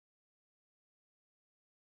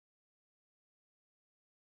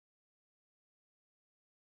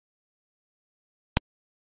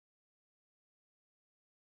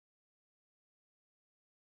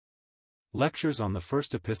Lectures on the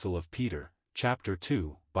First Epistle of Peter, Chapter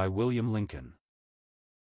 2, by William Lincoln.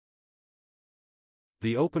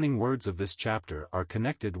 The opening words of this chapter are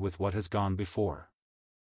connected with what has gone before.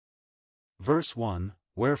 Verse 1,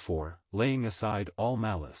 Wherefore, laying aside all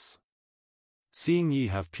malice, seeing ye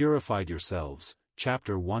have purified yourselves,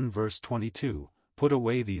 chapter 1 verse 22, put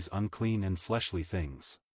away these unclean and fleshly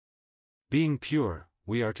things. Being pure,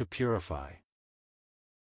 we are to purify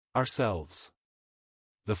ourselves.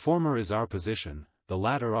 The former is our position, the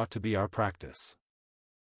latter ought to be our practice.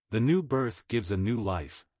 The new birth gives a new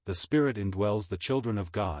life, the Spirit indwells the children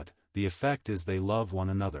of God, the effect is they love one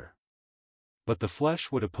another. But the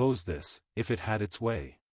flesh would oppose this, if it had its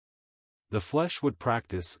way. The flesh would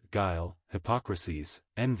practice guile, hypocrisies,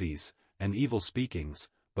 envies, and evil speakings,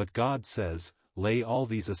 but God says, lay all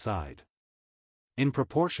these aside. In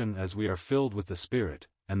proportion as we are filled with the Spirit,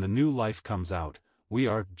 and the new life comes out, we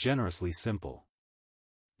are generously simple.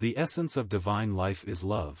 The essence of divine life is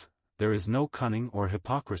love, there is no cunning or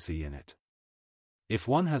hypocrisy in it. If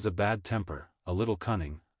one has a bad temper, a little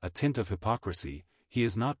cunning, a tint of hypocrisy, he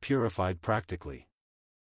is not purified practically.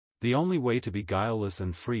 The only way to be guileless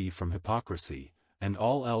and free from hypocrisy, and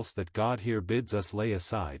all else that God here bids us lay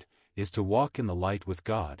aside, is to walk in the light with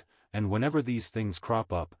God, and whenever these things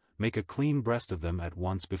crop up, make a clean breast of them at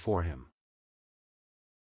once before Him.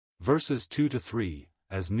 Verses 2-3,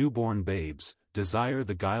 as newborn babes, desire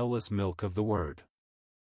the guileless milk of the Word.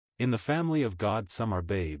 In the family of God some are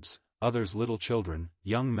babes, others little children,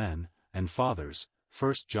 young men, and fathers,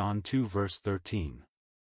 1 John 2 verse 13.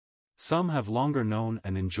 Some have longer known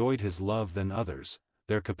and enjoyed His love than others,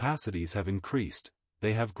 their capacities have increased,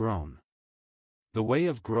 they have grown. The way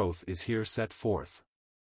of growth is here set forth.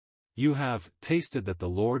 You have tasted that the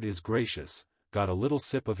Lord is gracious, got a little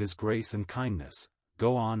sip of His grace and kindness,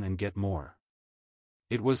 go on and get more.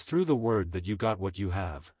 It was through the Word that you got what you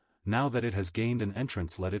have, now that it has gained an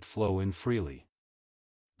entrance let it flow in freely.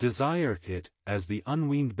 Desire it, as the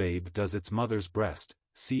unweaned babe does its mother's breast,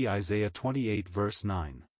 see Isaiah 28 verse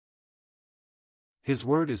 9. His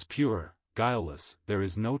word is pure, guileless, there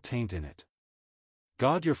is no taint in it.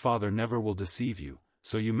 God your Father never will deceive you,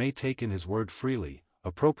 so you may take in His word freely,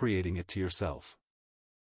 appropriating it to yourself.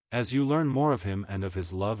 As you learn more of Him and of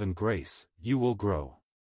His love and grace, you will grow.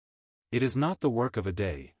 It is not the work of a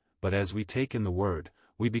day, but as we take in the Word,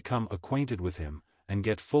 we become acquainted with Him, and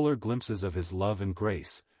get fuller glimpses of His love and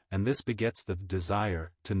grace, and this begets the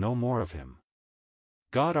desire to know more of Him.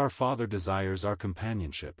 God our Father desires our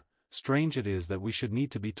companionship, strange it is that we should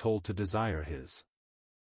need to be told to desire His.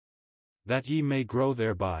 That ye may grow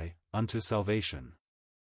thereby, unto salvation.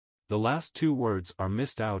 The last two words are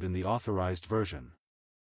missed out in the Authorized Version.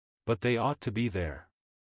 But they ought to be there.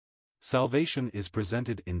 Salvation is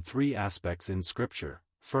presented in three aspects in Scripture: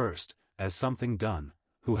 first, as something done,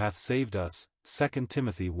 who hath saved us, 2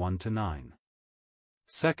 Timothy 1-9.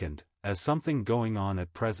 Second, as something going on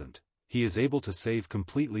at present, He is able to save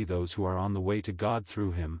completely those who are on the way to God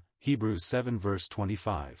through Him, Hebrews 7 verse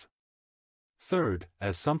 25. Third,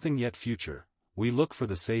 as something yet future, we look for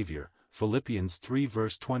the Savior, Philippians 3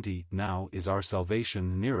 verse 20. Now is our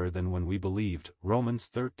salvation nearer than when we believed, Romans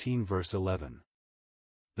 13 verse 11.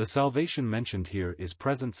 The salvation mentioned here is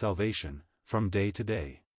present salvation, from day to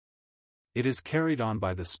day. It is carried on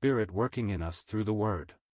by the Spirit working in us through the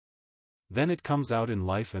Word. Then it comes out in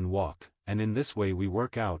life and walk, and in this way we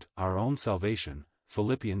work out our own salvation,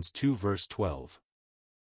 Philippians 2 verse 12.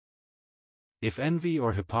 If envy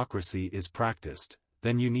or hypocrisy is practiced,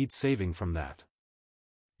 then you need saving from that.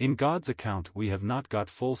 In God's account we have not got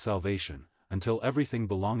full salvation, until everything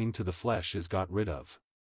belonging to the flesh is got rid of.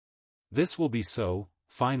 This will be so,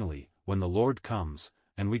 finally, when the Lord comes,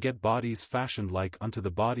 and we get bodies fashioned like unto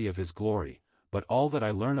the body of His glory, but all that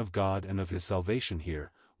I learn of God and of His salvation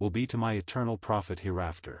here, will be to my eternal profit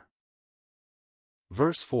hereafter.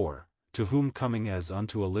 Verse 4, to whom coming as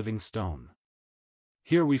unto a living stone.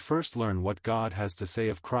 Here we first learn what God has to say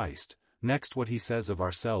of Christ, next what He says of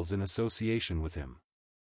ourselves in association with Him.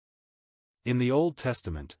 In the Old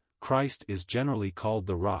Testament, Christ is generally called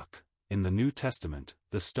the rock, in the New Testament,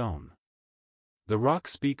 the stone. The rock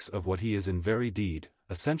speaks of what He is in very deed,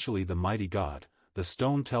 essentially the mighty God. The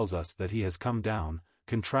stone tells us that He has come down,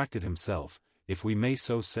 contracted Himself, if we may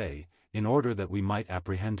so say, in order that we might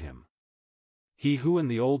apprehend Him. He who in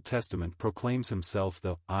the Old Testament proclaims Himself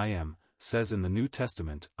the I Am, says in the New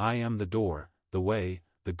Testament, I am the door, the way,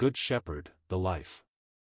 the good shepherd, the life.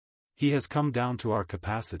 He has come down to our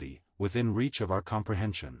capacity, within reach of our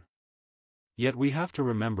comprehension. Yet we have to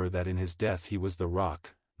remember that in His death He was the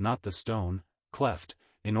rock, not the stone, cleft,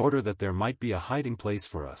 in order that there might be a hiding place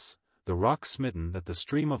for us, the rock smitten that the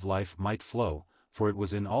stream of life might flow, for it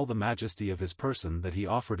was in all the majesty of his person that he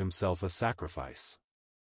offered himself a sacrifice.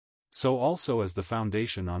 So also as the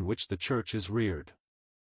foundation on which the church is reared.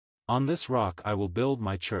 On this rock I will build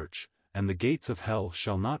my church, and the gates of hell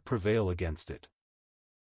shall not prevail against it.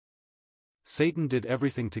 Satan did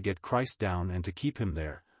everything to get Christ down and to keep him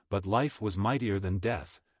there, but life was mightier than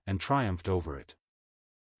death, and triumphed over it.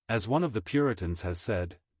 As one of the Puritans has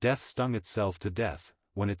said, death stung itself to death,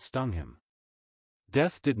 when it stung him.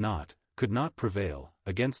 Death could not prevail,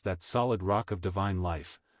 against that solid rock of divine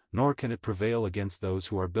life, nor can it prevail against those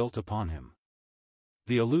who are built upon him.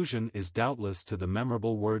 The allusion is doubtless to the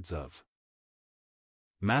memorable words of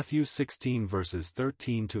Matthew 16 verses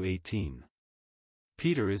 13 to 18.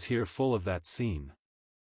 Peter is here full of that scene.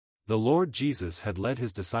 The Lord Jesus had led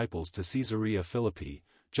his disciples to Caesarea Philippi,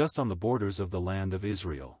 just on the borders of the land of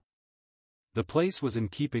Israel. The place was in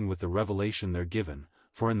keeping with the revelation there given,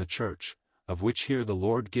 for in the church, of which here the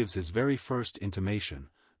Lord gives his very first intimation,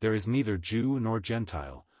 there is neither Jew nor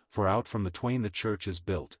Gentile, for out from the twain the church is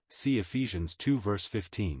built, see Ephesians 2 verse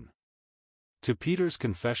 15. To Peter's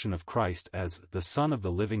confession of Christ as the Son of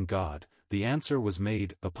the living God, the answer was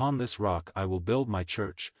made, upon this rock I will build my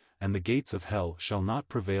church, and the gates of hell shall not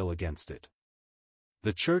prevail against it.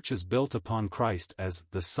 The church is built upon Christ as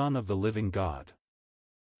the Son of the living God.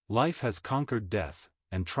 Life has conquered death,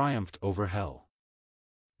 and triumphed over hell.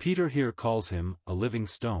 Peter here calls him a living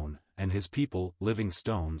stone, and his people living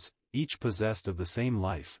stones, each possessed of the same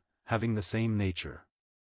life, having the same nature.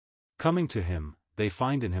 Coming to him, they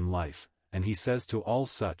find in him life, and he says to all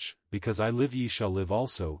such, because I live ye shall live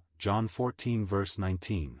also, John 14 verse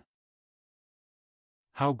 19.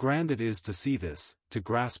 How grand it is to see this, to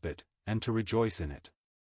grasp it, and to rejoice in it.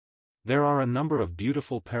 There are a number of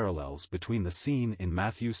beautiful parallels between the scene in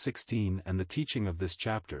Matthew 16 and the teaching of this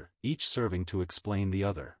chapter, each serving to explain the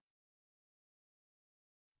other.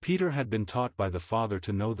 Peter had been taught by the Father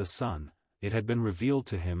to know the Son, it had been revealed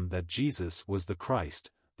to him that Jesus was the Christ,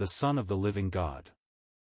 the Son of the living God.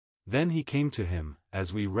 Then he came to him,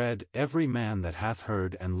 as we read, every man that hath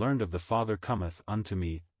heard and learned of the Father cometh unto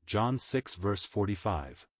me, John 6 verse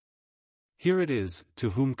 45. Here it is, to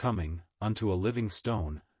whom coming, unto a living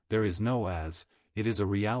stone, there is no as, it is a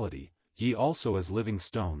reality, ye also as living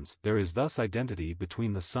stones. There is thus identity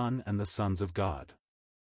between the Son and the sons of God.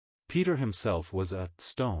 Peter himself was a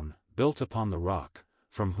stone, built upon the rock,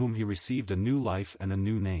 from whom he received a new life and a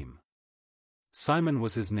new name. Simon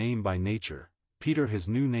was his name by nature, Peter his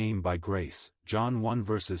new name by grace, John 1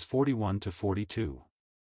 verses 41 to 42.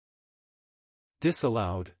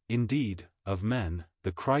 Disallowed, indeed, of men,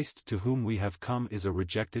 the Christ to whom we have come is a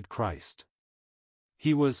rejected Christ.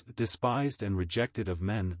 He was despised and rejected of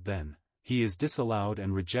men then, he is disallowed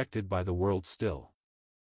and rejected by the world still.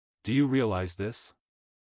 Do you realize this?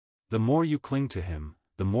 The more you cling to him,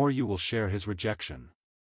 the more you will share his rejection.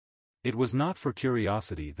 It was not for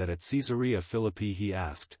curiosity that at Caesarea Philippi he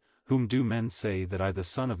asked, Whom do men say that I the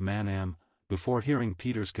Son of Man am, before hearing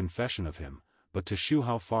Peter's confession of him, but to shew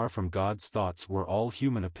how far from God's thoughts were all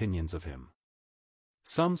human opinions of him.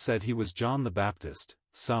 Some said he was John the Baptist,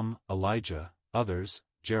 some, Elijah, others,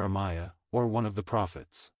 Jeremiah, or one of the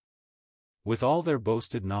prophets. With all their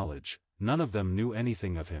boasted knowledge, none of them knew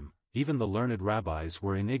anything of him, even the learned rabbis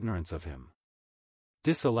were in ignorance of him.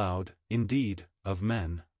 Disallowed, indeed, of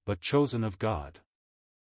men, but chosen of God.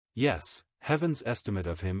 Yes, heaven's estimate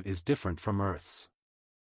of him is different from earth's.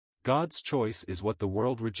 God's choice is what the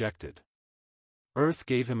world rejected. Earth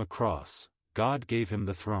gave him a cross, God gave him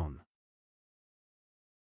the throne.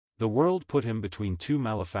 The world put him between two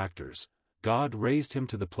malefactors, God raised him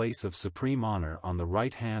to the place of supreme honor on the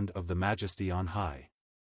right hand of the Majesty on high.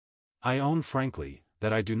 I own frankly,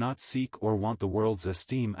 that I do not seek or want the world's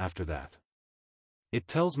esteem after that. It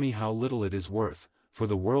tells me how little it is worth, for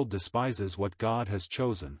the world despises what God has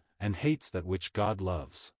chosen, and hates that which God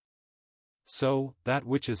loves. So, that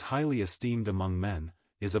which is highly esteemed among men,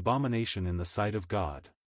 is abomination in the sight of God.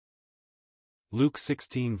 Luke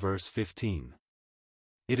 16 verse 15.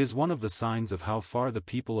 It is one of the signs of how far the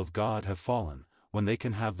people of God have fallen, when they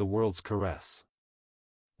can have the world's caress.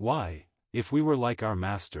 Why, if we were like our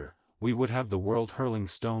Master, we would have the world hurling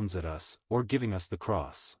stones at us, or giving us the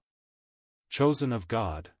cross. Chosen of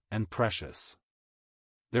God, and precious.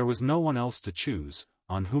 There was no one else to choose,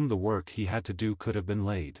 on whom the work he had to do could have been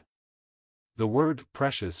laid. The word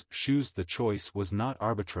precious shews the choice was not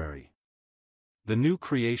arbitrary. The new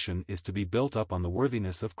creation is to be built up on the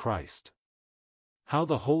worthiness of Christ. How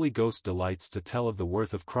the Holy Ghost delights to tell of the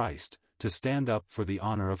worth of Christ, to stand up for the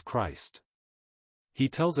honor of Christ. He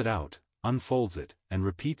tells it out, unfolds it, and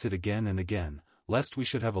repeats it again and again, lest we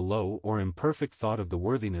should have a low or imperfect thought of the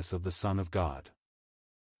worthiness of the Son of God.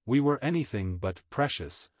 We were anything but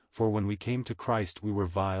precious, for when we came to Christ we were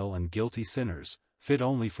vile and guilty sinners, fit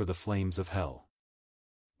only for the flames of hell.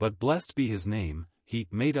 But blessed be his name, he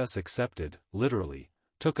made us accepted, literally,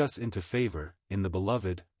 took us into favor, in the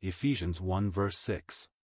beloved, Ephesians 1 verse 6.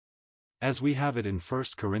 As we have it in 1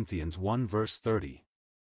 Corinthians 1 verse 30.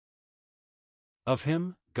 Of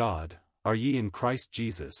him, God, are ye in Christ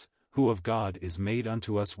Jesus, who of God is made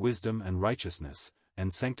unto us wisdom and righteousness,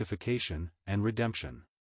 and sanctification, and redemption.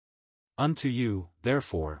 Unto you,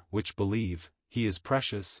 therefore, which believe, he is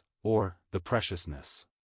precious, or, the preciousness.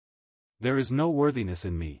 There is no worthiness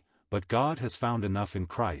in me, but God has found enough in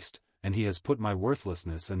Christ, and he has put my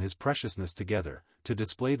worthlessness and his preciousness together, to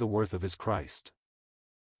display the worth of his Christ.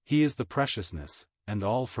 He is the preciousness, and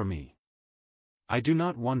all for me. I do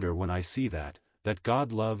not wonder when I see that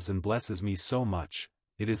God loves and blesses me so much,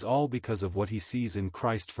 it is all because of what he sees in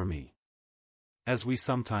Christ for me. As we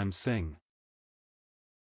sometimes sing,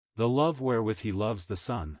 the love wherewith he loves the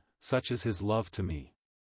Son, such is his love to me.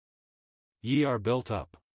 Ye are built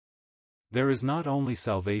up. There is not only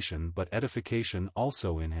salvation but edification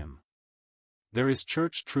also in him. There is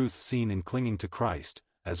church truth seen in clinging to Christ,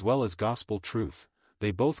 as well as gospel truth,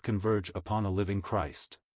 they both converge upon a living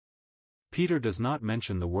Christ. Peter does not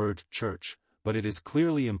mention the word church, but it is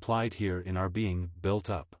clearly implied here in our being built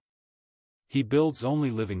up. He builds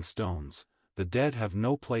only living stones, the dead have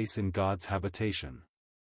no place in God's habitation.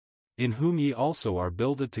 In whom ye also are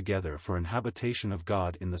builded together for an habitation of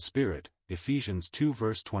God in the Spirit, Ephesians 2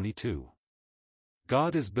 verse 22.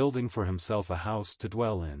 God is building for himself a house to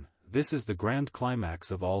dwell in, this is the grand climax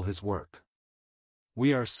of all his work.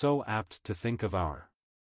 We are so apt to think of our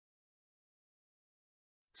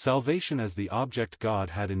salvation as the object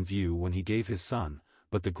God had in view when he gave his Son,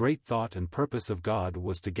 but the great thought and purpose of God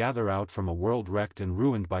was to gather out from a world wrecked and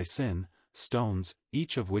ruined by sin, stones,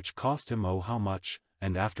 each of which cost him oh how much,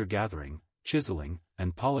 and after gathering, chiseling,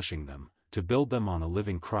 and polishing them, to build them on a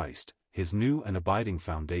living Christ, his new and abiding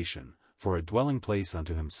foundation, for a dwelling place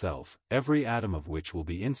unto himself, every atom of which will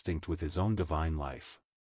be instinct with his own divine life.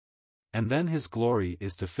 And then his glory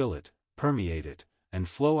is to fill it, permeate it, and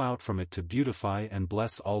flow out from it to beautify and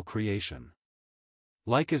bless all creation.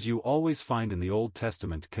 Like as you always find in the Old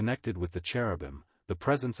Testament connected with the cherubim, the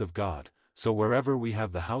presence of God, so wherever we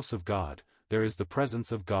have the house of God, there is the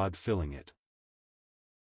presence of God filling it.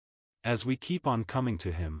 As we keep on coming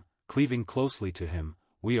to him, cleaving closely to him,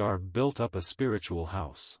 we are built up a spiritual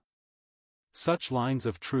house. Such lines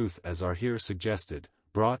of truth as are here suggested,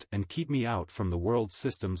 brought and keep me out from the world's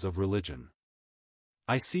systems of religion.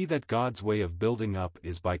 I see that God's way of building up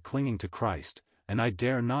is by clinging to Christ, and I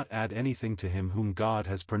dare not add anything to him whom God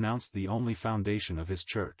has pronounced the only foundation of his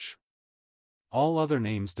church. All other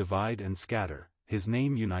names divide and scatter, his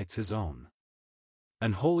name unites his own.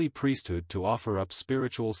 An holy priesthood to offer up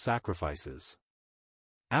spiritual sacrifices.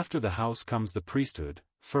 After the house comes the priesthood,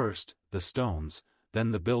 first, the stones,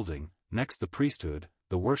 then the building, next the priesthood,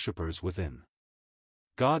 the worshippers within.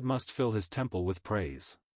 God must fill his temple with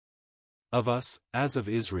praise. Of us, as of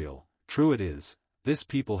Israel, true it is, this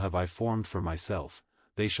people have I formed for myself,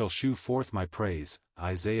 they shall shew forth my praise,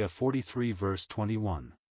 Isaiah 43 verse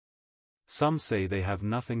 21. Some say they have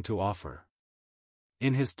nothing to offer.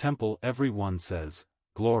 In his temple every one says,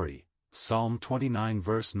 Glory, Psalm 29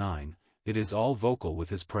 verse 9, it is all vocal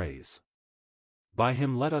with his praise. By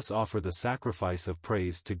him let us offer the sacrifice of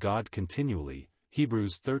praise to God continually,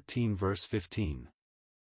 Hebrews 13 verse 15.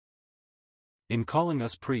 In calling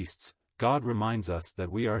us priests, God reminds us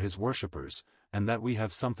that we are his worshippers, and that we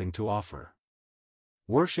have something to offer.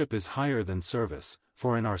 Worship is higher than service,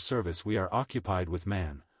 for in our service we are occupied with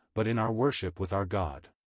man, but in our worship with our God.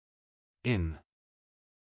 In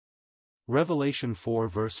Revelation 4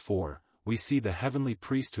 verse 4, we see the heavenly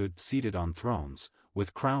priesthood seated on thrones,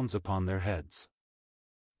 with crowns upon their heads.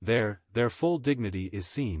 There, their full dignity is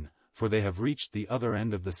seen, for they have reached the other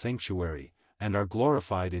end of the sanctuary, and are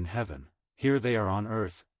glorified in heaven. Here they are on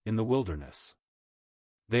earth, in the wilderness.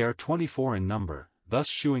 They are 24 in number, thus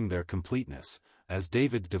shewing their completeness, as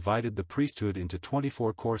David divided the priesthood into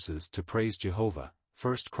 24 courses to praise Jehovah,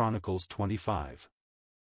 1 Chronicles 25.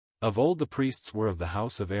 Of old the priests were of the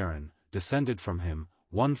house of Aaron, descended from him,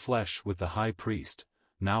 one flesh with the high priest.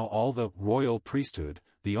 Now all the royal priesthood,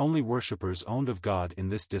 the only worshippers owned of God in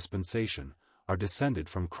this dispensation, are descended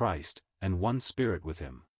from Christ, and one spirit with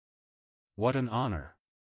him. What an honor!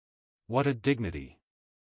 What a dignity!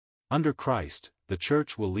 Under Christ, the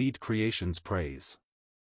church will lead creation's praise.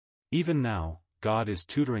 Even now, God is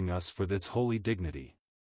tutoring us for this holy dignity.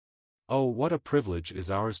 Oh, what a privilege is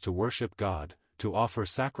ours to worship God, to offer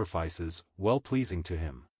sacrifices, well-pleasing to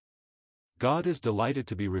him. God is delighted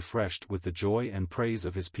to be refreshed with the joy and praise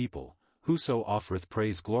of his people. Whoso offereth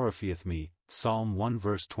praise glorifieth me. Psalm 1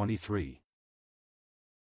 verse 23.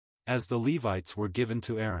 As the Levites were given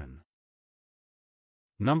to Aaron.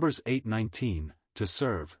 Numbers 8:19, to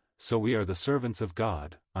serve, so we are the servants of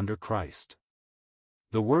God, under Christ.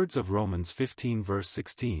 The words of Romans 15 verse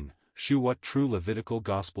 16, shew what true Levitical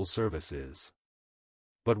gospel service is.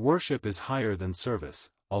 But worship is higher than service,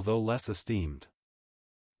 although less esteemed.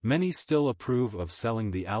 Many still approve of selling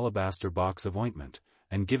the alabaster box of ointment,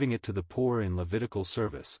 and giving it to the poor in Levitical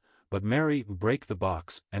service, but Mary brake the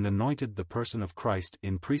box and anointed the person of Christ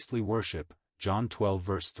in priestly worship, John 12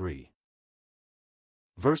 verse 3.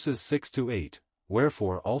 Verses 6-8,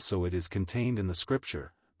 wherefore also it is contained in the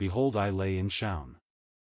Scripture, Behold I lay in Shaun.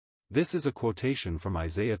 This is a quotation from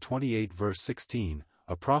Isaiah 28 verse 16,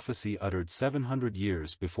 a prophecy uttered 700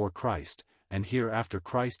 years before Christ, and here after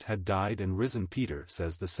Christ had died and risen. Peter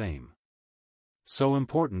says the same. So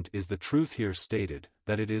important is the truth here stated,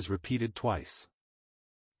 that it is repeated twice.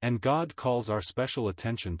 And God calls our special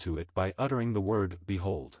attention to it by uttering the word,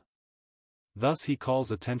 behold. Thus he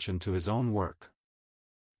calls attention to his own work.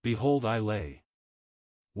 Behold I lay.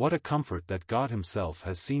 What a comfort that God himself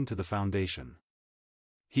has seen to the foundation.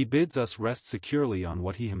 He bids us rest securely on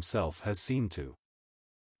what he himself has seen to.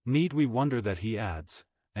 Need we wonder that he adds,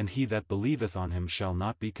 and he that believeth on him shall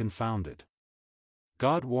not be confounded.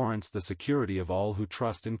 God warrants the security of all who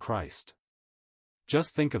trust in Christ.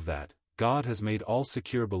 Just think of that, God has made all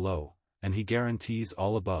secure below, and he guarantees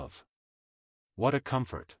all above. What a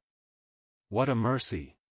comfort! What a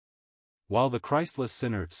mercy! While the Christless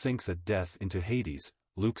sinner sinks at death into Hades,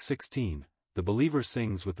 Luke 16, the believer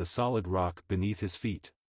sings with the solid rock beneath his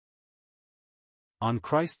feet. On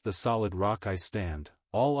Christ the solid rock I stand,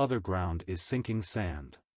 all other ground is sinking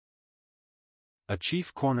sand. A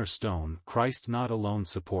chief cornerstone Christ not alone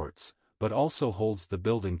supports, but also holds the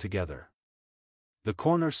building together. The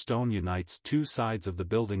cornerstone unites two sides of the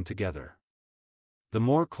building together. The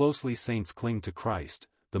more closely saints cling to Christ,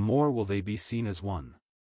 the more will they be seen as one.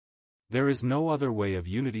 There is no other way of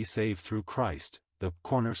unity save through Christ, the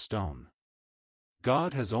cornerstone.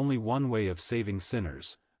 God has only one way of saving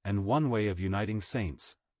sinners, and one way of uniting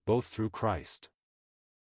saints, both through Christ.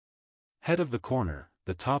 Head of the corner,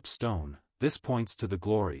 the top stone, this points to the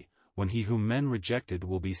glory, when he whom men rejected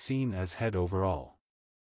will be seen as head over all.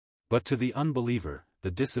 But to the unbeliever, the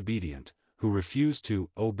disobedient, who refuse to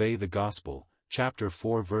obey the gospel, chapter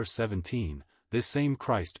 4 verse 17, this same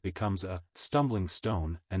Christ becomes a stumbling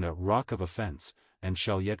stone and a rock of offense, and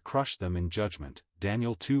shall yet crush them in judgment,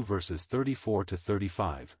 Daniel 2 verses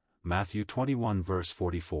 34-35, Matthew 21 verse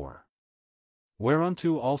 44.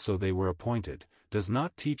 Whereunto also they were appointed, does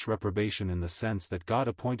not teach reprobation in the sense that God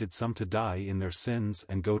appointed some to die in their sins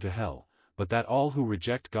and go to hell, but that all who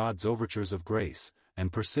reject God's overtures of grace,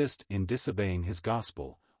 and persist in disobeying his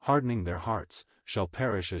gospel, hardening their hearts, shall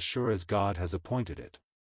perish as sure as God has appointed it.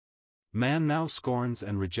 Man now scorns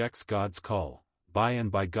and rejects God's call, by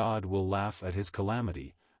and by God will laugh at his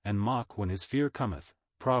calamity, and mock when his fear cometh,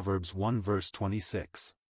 Proverbs 1 verse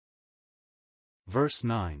 26. Verse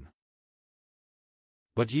 9.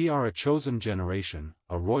 But ye are a chosen generation,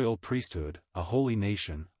 a royal priesthood, a holy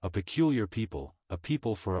nation, a peculiar people, a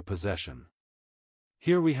people for a possession.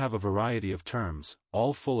 Here we have a variety of terms,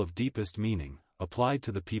 all full of deepest meaning, applied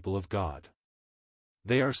to the people of God.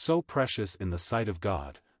 They are so precious in the sight of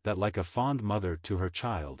God, that like a fond mother to her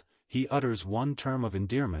child, he utters one term of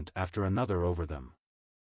endearment after another over them.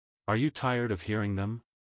 Are you tired of hearing them?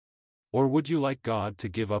 Or would you like God to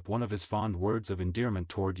give up one of his fond words of endearment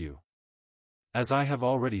toward you? As I have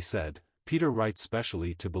already said, Peter writes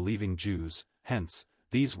specially to believing Jews, hence,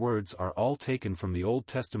 these words are all taken from the Old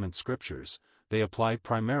Testament scriptures, they apply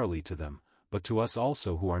primarily to them, but to us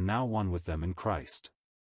also who are now one with them in Christ.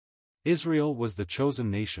 Israel was the chosen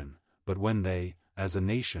nation, but when they, as a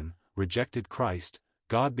nation, rejected Christ,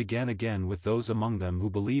 God began again with those among them who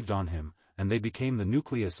believed on him, and they became the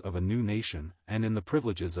nucleus of a new nation, and in the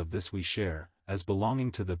privileges of this we share, as belonging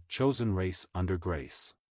to the chosen race under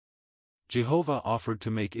grace. Jehovah offered to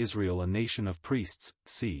make Israel a nation of priests,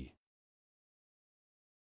 see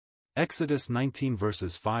Exodus 19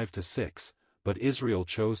 verses 5-6, but Israel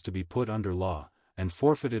chose to be put under law, and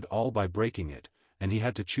forfeited all by breaking it, and he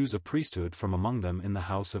had to choose a priesthood from among them in the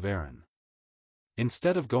house of Aaron.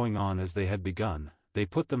 Instead of going on as they had begun, they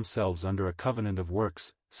put themselves under a covenant of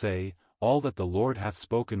works, say, all that the Lord hath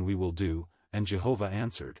spoken we will do, and Jehovah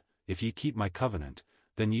answered, if ye keep my covenant,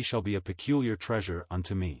 then ye shall be a peculiar treasure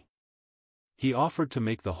unto me. He offered to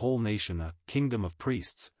make the whole nation a kingdom of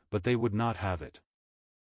priests, but they would not have it.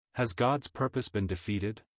 Has God's purpose been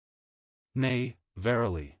defeated? Nay,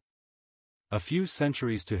 verily. A few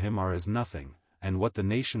centuries to him are as nothing, and what the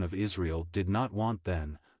nation of Israel did not want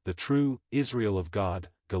then, the true Israel of God,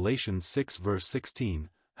 Galatians 6 verse 16,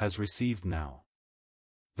 has received now.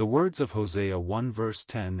 The words of Hosea 1 verse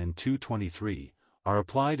 10 and 2:23 are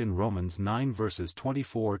applied in Romans 9 verses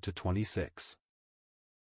 24 to 26.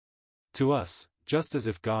 To us, just as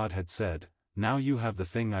if God had said, "Now you have the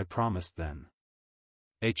thing I promised then."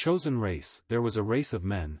 A chosen race. There was a race of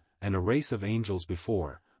men, and a race of angels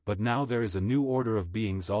before, but now there is a new order of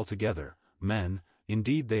beings altogether, men,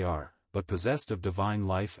 indeed they are, but possessed of divine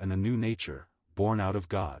life and a new nature, born out of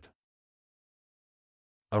God.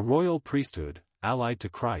 A royal priesthood, allied to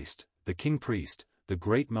Christ, the king-priest, the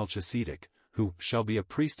great Melchizedek, who shall be a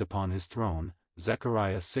priest upon his throne,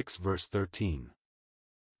 Zechariah 6 verse 13.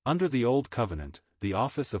 Under the Old Covenant, the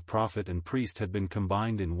office of prophet and priest had been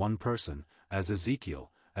combined in one person, as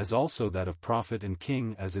Ezekiel, as also that of prophet and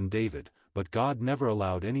king as in David, but God never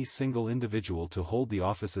allowed any single individual to hold the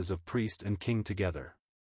offices of priest and king together.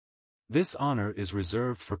 This honor is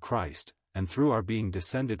reserved for Christ, and through our being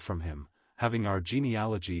descended from him, having our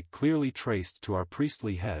genealogy clearly traced to our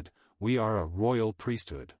priestly head, we are a royal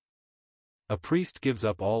priesthood. A priest gives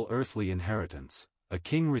up all earthly inheritance, a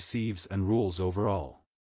king receives and rules over all.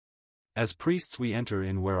 As priests we enter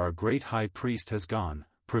in where our great high priest has gone,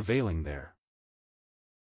 prevailing there.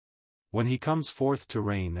 When he comes forth to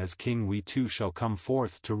reign as king, we too shall come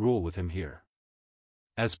forth to rule with him here.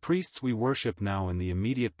 As priests we worship now in the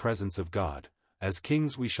immediate presence of God, as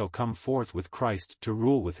kings we shall come forth with Christ to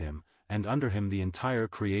rule with him, and under him the entire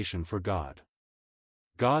creation for God.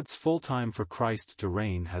 God's full time for Christ to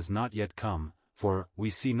reign has not yet come, for we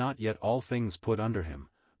see not yet all things put under him,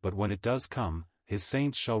 but when it does come, his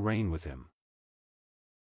saints shall reign with him.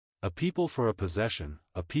 A people for a possession,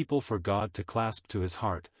 a people for God to clasp to his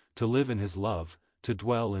heart, to live in his love, to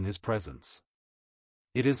dwell in his presence.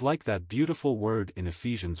 It is like that beautiful word in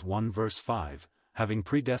Ephesians 1 verse 5, having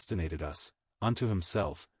predestinated us, unto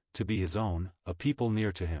himself, to be his own, a people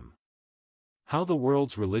near to him. How the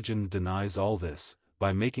world's religion denies all this,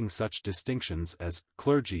 by making such distinctions as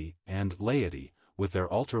clergy and laity, with their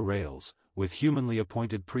altar rails, with humanly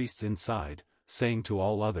appointed priests inside, saying to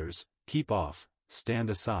all others, "Keep off, stand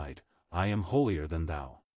aside, I am holier than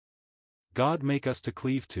thou." God make us to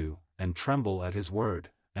cleave to, and tremble at his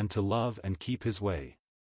word, and to love and keep his way.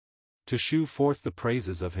 To shew forth the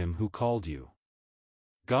praises of him who called you.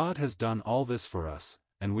 God has done all this for us,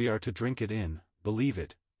 and we are to drink it in, believe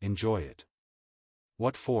it, enjoy it.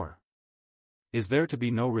 What for? Is there to be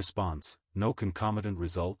no response, no concomitant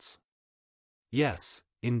results? Yes,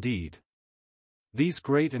 indeed. These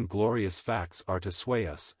great and glorious facts are to sway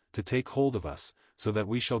us, to take hold of us, so that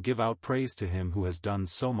we shall give out praise to him who has done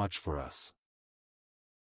so much for us.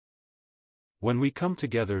 When we come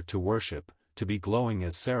together to worship, to be glowing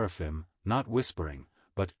as seraphim, not whispering,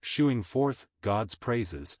 but shewing forth God's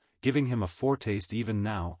praises, giving him a foretaste even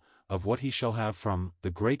now, of what he shall have from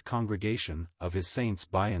the great congregation of his saints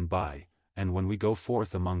by and by, and when we go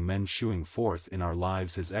forth among men shewing forth in our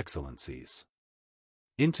lives his excellencies.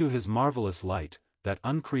 Into his marvelous light, that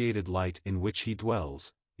uncreated light in which he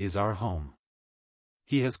dwells, is our home.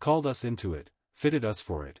 He has called us into it, fitted us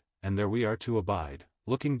for it, and there we are to abide,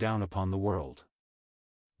 looking down upon the world.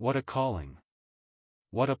 What a calling!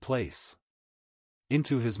 What a place!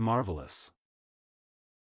 Into his marvelous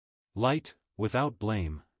light, without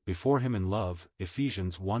blame, before him in love,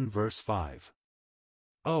 Ephesians 1 verse 5.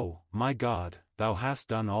 Oh, my God, thou hast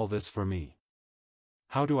done all this for me.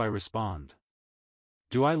 How do I respond?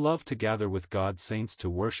 Do I love to gather with God's saints to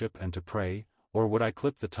worship and to pray, or would I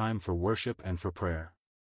clip the time for worship and for prayer?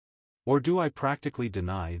 Or do I practically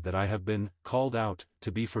deny that I have been called out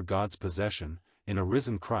to be for God's possession, in a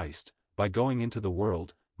risen Christ, by going into the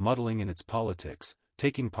world, muddling in its politics,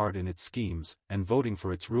 taking part in its schemes, and voting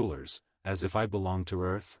for its rulers, as if I belonged to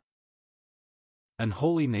earth? An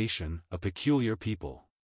holy nation, a peculiar people.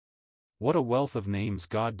 What a wealth of names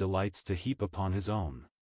God delights to heap upon his own.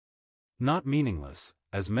 Not meaningless,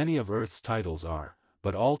 as many of earth's titles are,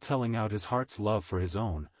 but all telling out his heart's love for his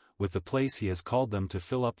own, with the place he has called them to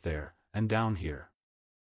fill up there, and down here.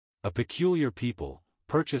 A peculiar people,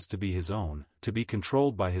 purchased to be his own, to be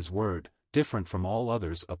controlled by his word, different from all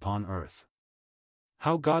others upon earth.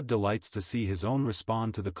 How God delights to see his own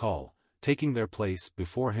respond to the call, taking their place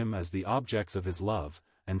before him as the objects of his love,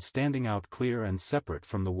 and standing out clear and separate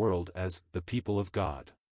from the world as the people of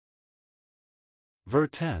God. Verse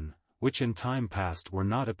 10, which in time past were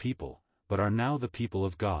not a people, but are now the people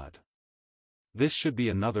of God. This should be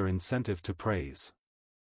another incentive to praise.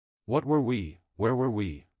 What were we, where were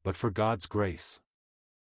we, but for God's grace?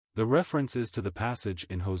 The reference is to the passage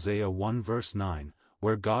in Hosea 1 verse 9,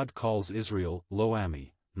 where God calls Israel, Lo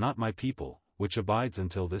Ami, not my people, which abides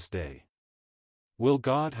until this day. Will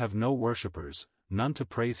God have no worshippers, none to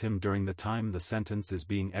praise him during the time the sentence is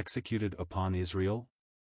being executed upon Israel?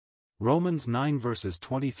 Romans 9 verses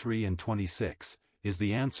 23 and 26, is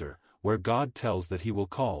the answer, where God tells that he will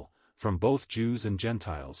call, from both Jews and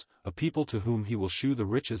Gentiles, a people to whom he will shew the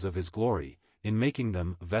riches of his glory, in making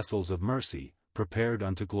them vessels of mercy, prepared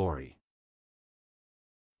unto glory.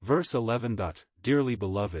 Verse 11. Dearly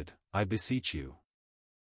beloved, I beseech you.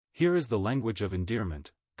 Here is the language of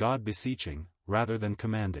endearment, God beseeching, rather than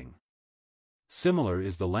commanding. Similar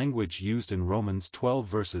is the language used in Romans 12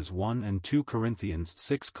 verses 1 and 2 Corinthians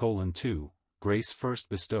 6:2, grace first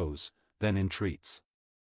bestows, then entreats.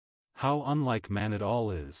 How unlike man it all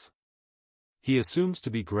is. He assumes to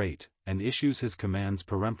be great, and issues his commands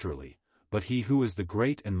peremptorily, but he who is the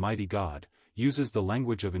great and mighty God, uses the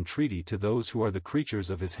language of entreaty to those who are the creatures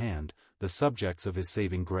of his hand, the subjects of his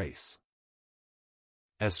saving grace.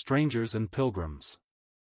 As strangers and pilgrims.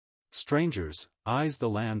 Strangers, eyes the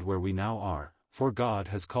land where we now are, for God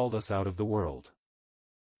has called us out of the world.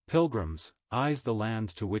 Pilgrims, eyes the land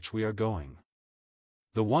to which we are going.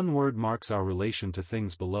 The one word marks our relation to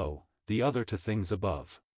things below, the other to things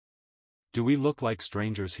above. Do we look like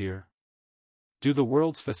strangers here? Do the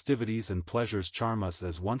world's festivities and pleasures charm us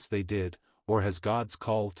as once they did, or has God's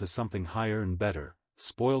call to something higher and better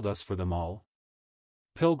spoiled us for them all?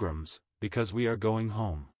 Pilgrims, because we are going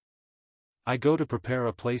home. I go to prepare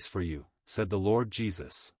a place for you, said the Lord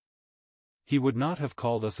Jesus. He would not have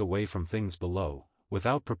called us away from things below,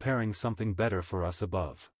 without preparing something better for us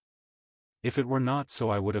above. If it were not so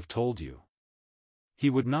I would have told you. He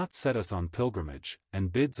would not set us on pilgrimage,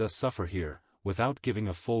 and bids us suffer here, without giving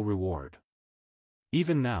a full reward.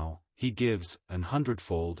 Even now, he gives,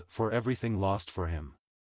 100-fold, for everything lost for him.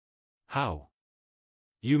 How?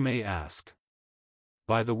 You may ask.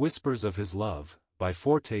 By the whispers of his love, by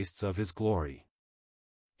foretastes of his glory.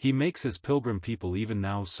 He makes his pilgrim people even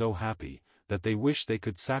now so happy, that they wish they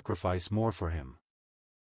could sacrifice more for him.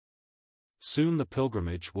 Soon the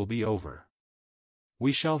pilgrimage will be over.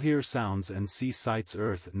 We shall hear sounds and see sights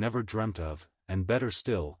earth never dreamt of, and better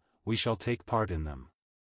still, we shall take part in them.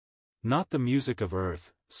 Not the music of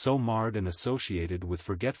earth, so marred and associated with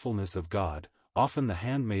forgetfulness of God, often the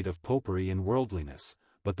handmaid of popery and worldliness,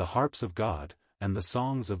 but the harps of God, and the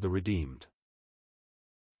songs of the redeemed.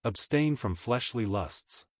 Abstain from fleshly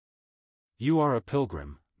lusts. You are a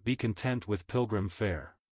pilgrim, be content with pilgrim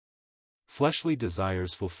fare. Fleshly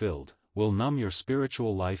desires fulfilled, will numb your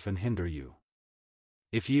spiritual life and hinder you.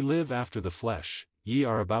 If ye live after the flesh, ye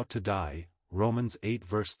are about to die, Romans 8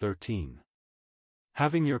 verse 13.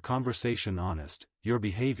 Having your conversation honest, your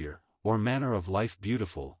behavior, or manner of life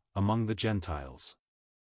beautiful, among the Gentiles.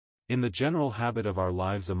 In the general habit of our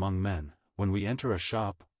lives among men, when we enter a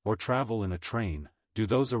shop, or travel in a train, do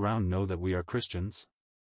those around know that we are Christians?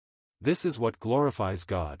 This is what glorifies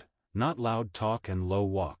God, not loud talk and low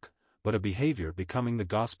walk, but a behavior becoming the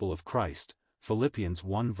gospel of Christ, Philippians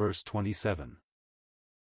 1 verse 27.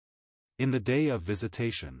 In the day of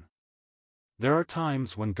visitation. There are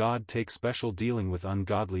times when God takes special dealing with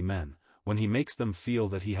ungodly men, when he makes them feel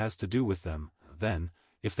that he has to do with them, then,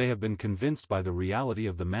 if they have been convinced by the reality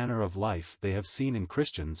of the manner of life they have seen in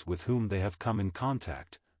Christians with whom they have come in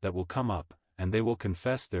contact, that will come up, and they will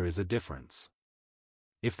confess there is a difference.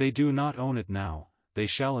 If they do not own it now, they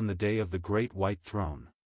shall in the day of the great white throne.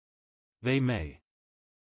 They may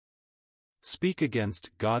speak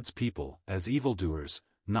against God's people as evildoers,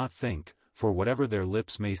 not think, for whatever their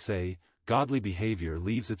lips may say, godly behavior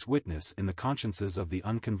leaves its witness in the consciences of the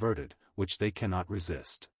unconverted, which they cannot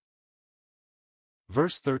resist.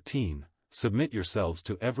 Verse 13, Submit yourselves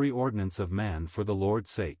to every ordinance of man for the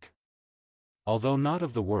Lord's sake. Although not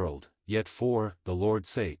of the world, yet for the Lord's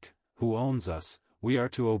sake, who owns us, we are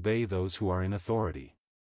to obey those who are in authority.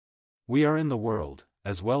 We are in the world,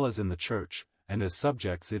 as well as in the church, and as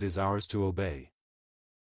subjects it is ours to obey.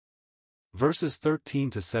 Verses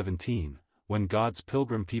 13 to 17, When God's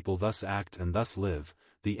pilgrim people thus act and thus live,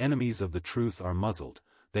 the enemies of the truth are muzzled,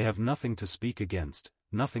 they have nothing to speak against,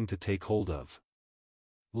 nothing to take hold of.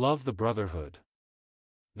 Love the brotherhood.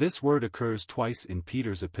 This word occurs twice in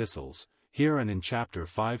Peter's epistles, here and in chapter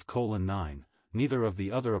 5:9, neither of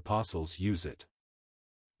the other apostles use it.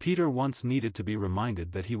 Peter once needed to be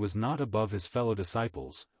reminded that he was not above his fellow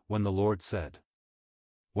disciples, when the Lord said,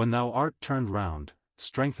 When thou art turned round,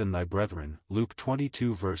 strengthen thy brethren, Luke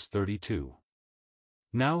 22 verse 32.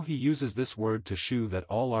 Now he uses this word to shew that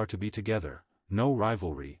all are to be together, no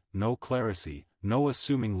rivalry, no clerisy, no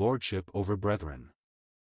assuming lordship over brethren.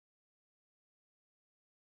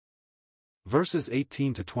 Verses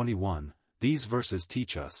 18 to 21, These verses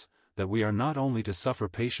teach us that we are not only to suffer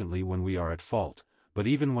patiently when we are at fault, but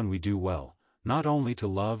even when we do well, not only to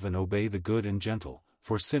love and obey the good and gentle,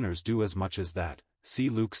 for sinners do as much as that, see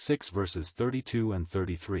Luke 6 verses 32 and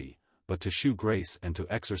 33, but to shew grace and to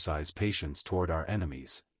exercise patience toward our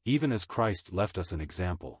enemies, even as Christ left us an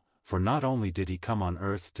example, for not only did he come on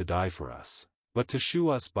earth to die for us, but to shew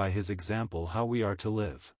us by his example how we are to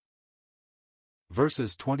live.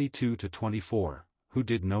 Verses 22 to 24, who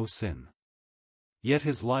did no sin. Yet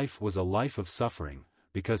his life was a life of suffering,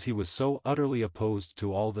 because he was so utterly opposed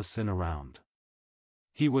to all the sin around.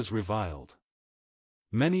 He was reviled.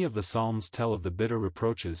 Many of the Psalms tell of the bitter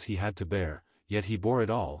reproaches he had to bear, yet he bore it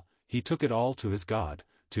all, he took it all to his God,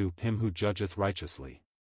 to him who judgeth righteously.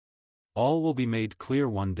 All will be made clear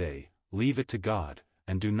one day, leave it to God,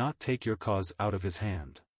 and do not take your cause out of his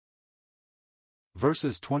hand.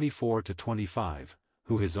 Verses 24 to 25,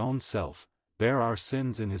 who his own self, bare our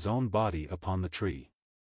sins in his own body upon the tree.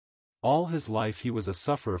 All his life he was a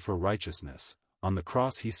sufferer for righteousness, on the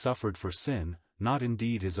cross he suffered for sin, not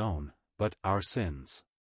indeed his own, but our sins.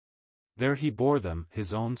 There he bore them,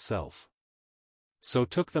 his own self. So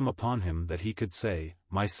took them upon him that he could say,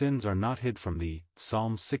 My sins are not hid from thee,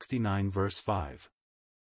 Psalm 69 verse 5.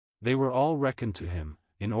 They were all reckoned to him,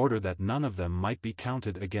 in order that none of them might be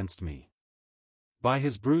counted against me. By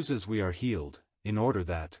his bruises we are healed, in order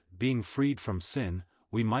that, being freed from sin,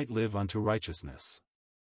 we might live unto righteousness.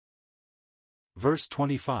 Verse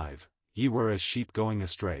 25, Ye were as sheep going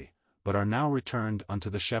astray, but are now returned unto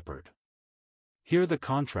the shepherd. Here the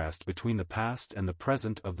contrast between the past and the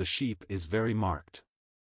present of the sheep is very marked.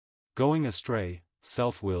 Going astray,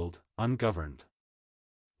 self-willed, ungoverned.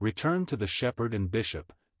 Return to the shepherd and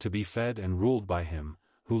bishop, to be fed and ruled by him,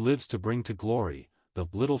 who lives to bring to glory the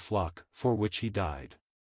little flock for which he died.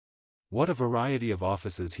 What a variety of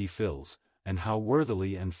offices he fills, and how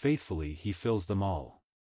worthily and faithfully he fills them all.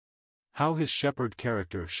 How his shepherd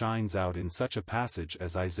character shines out in such a passage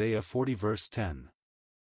as Isaiah 40 verse 10.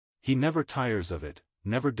 He never tires of it,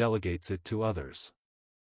 never delegates it to others.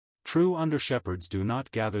 True under-shepherds do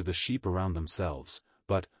not gather the sheep around themselves,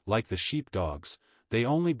 but, like the sheepdogs, they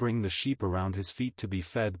only bring the sheep around his feet to be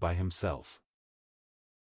fed by himself.